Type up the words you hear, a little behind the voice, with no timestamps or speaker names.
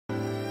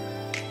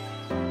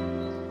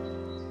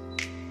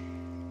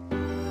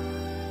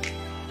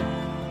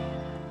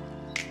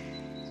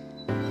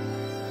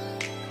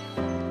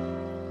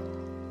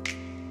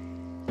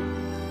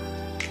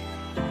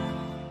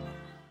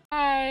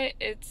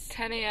It's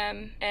 10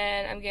 a.m.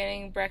 and I'm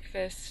getting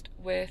breakfast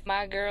with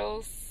my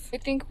girls. I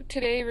think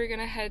today we're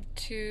gonna head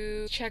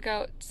to check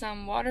out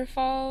some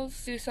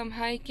waterfalls, do some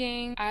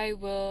hiking. I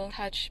will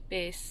touch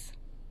base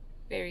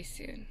very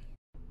soon.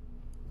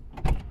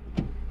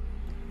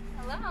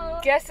 Hello.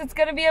 Guess it's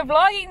gonna be a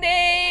vlogging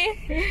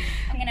day.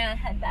 I'm gonna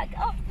head back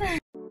up.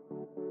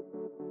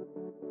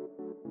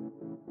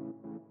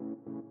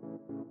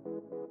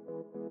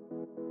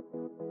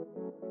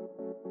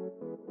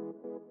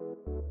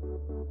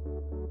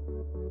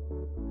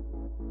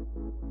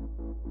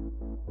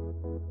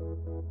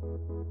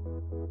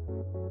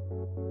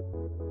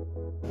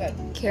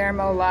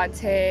 Caramel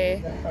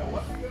latte,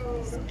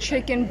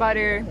 chicken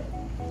butter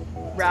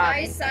wrap.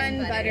 Thai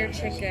sun butter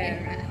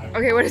chicken.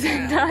 Okay, what is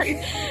it?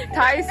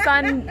 Thai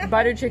sun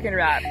butter chicken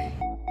wrap.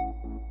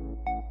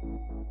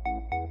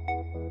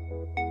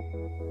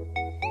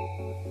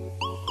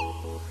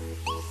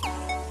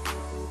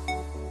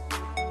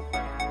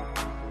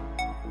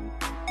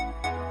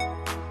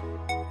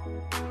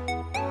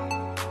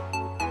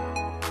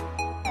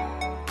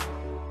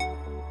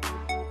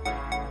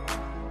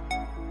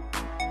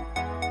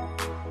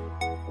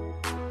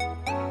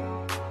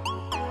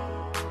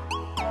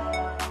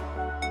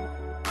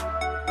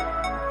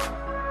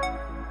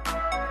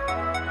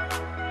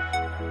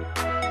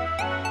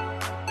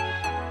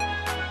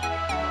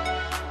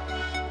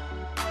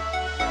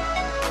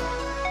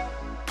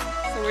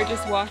 We're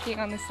just walking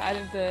on the side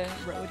of the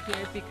road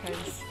here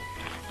because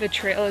the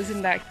trail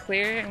isn't that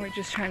clear and we're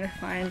just trying to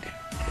find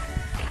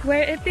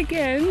where it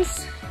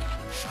begins.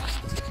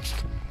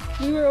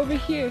 We were over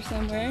here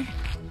somewhere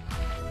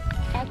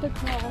at the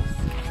cross.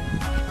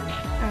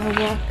 I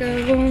walk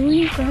a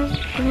lonely road.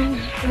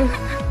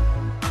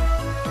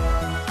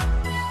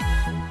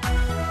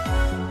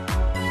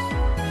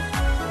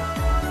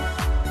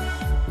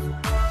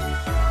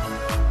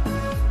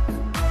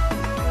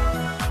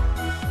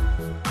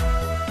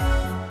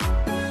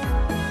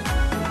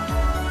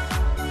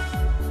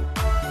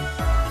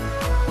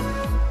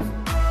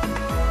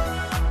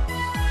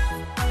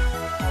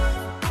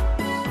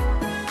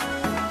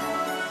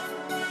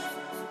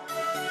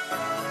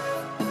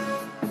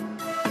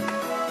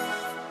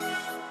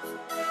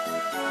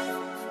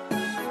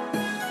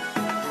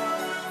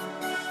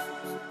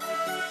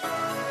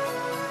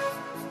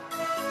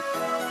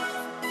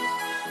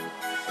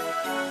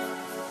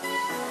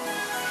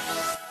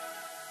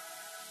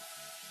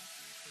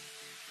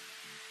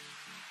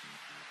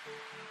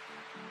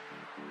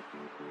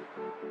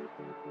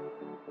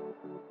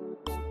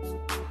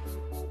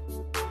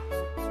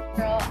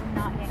 Girl, I'm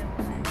not yet a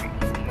woman for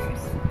 8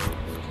 years.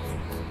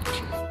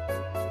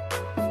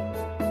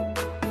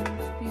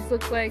 These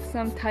look like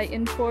some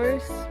Titan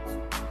forests.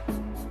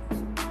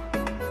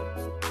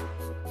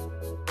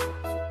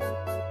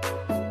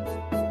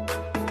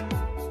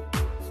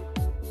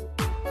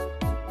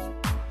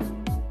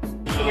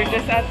 So we're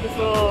just at this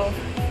little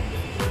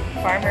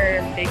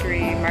farmer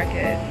bakery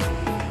market.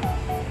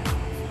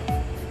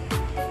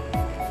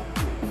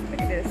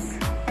 Look at this.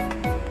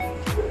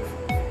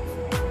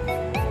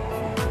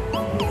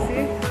 You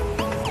see?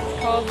 It's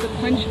called the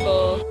Punch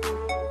Bowl.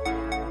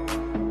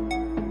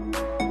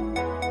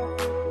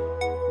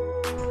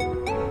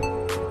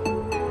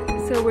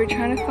 So we're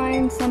trying to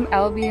find some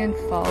Albion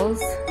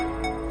Falls,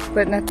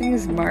 but nothing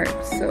is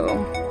marked,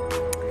 so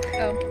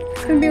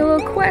it's gonna be a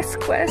little quest.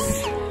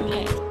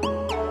 Okay.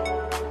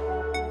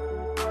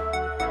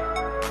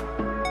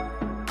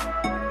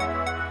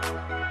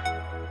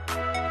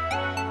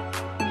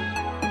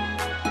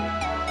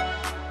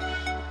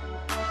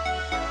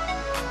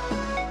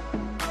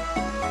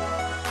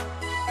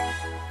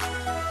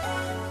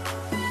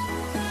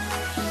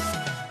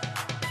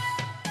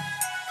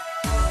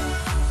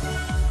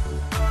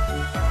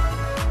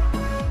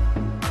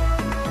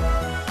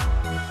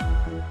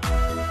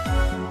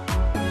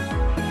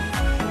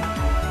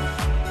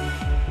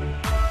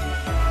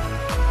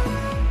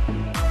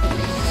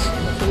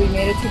 We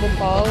made it to the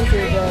falls.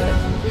 There's a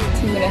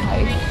 2-minute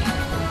hike.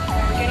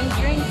 We're getting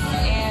drinks,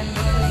 and this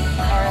is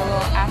our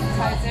little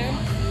appetizer.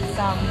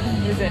 Some,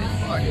 what is it?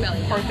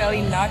 Pork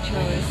belly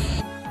nachos.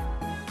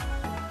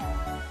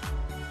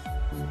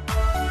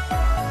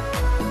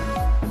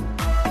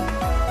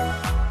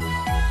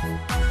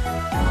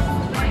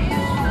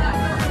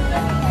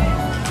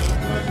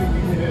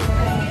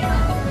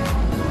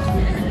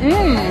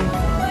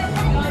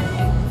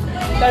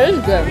 That is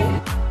good.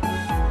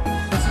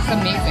 This is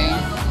amazing.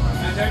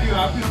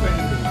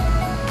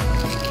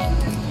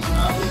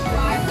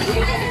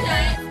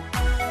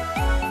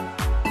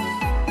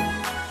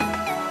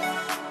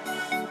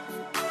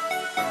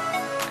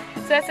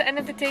 So that's the end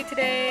of the day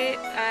today.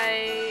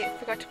 I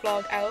forgot to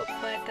vlog out,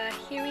 but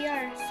here we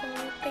are. So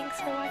thanks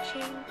for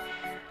watching.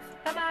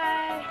 Bye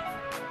bye.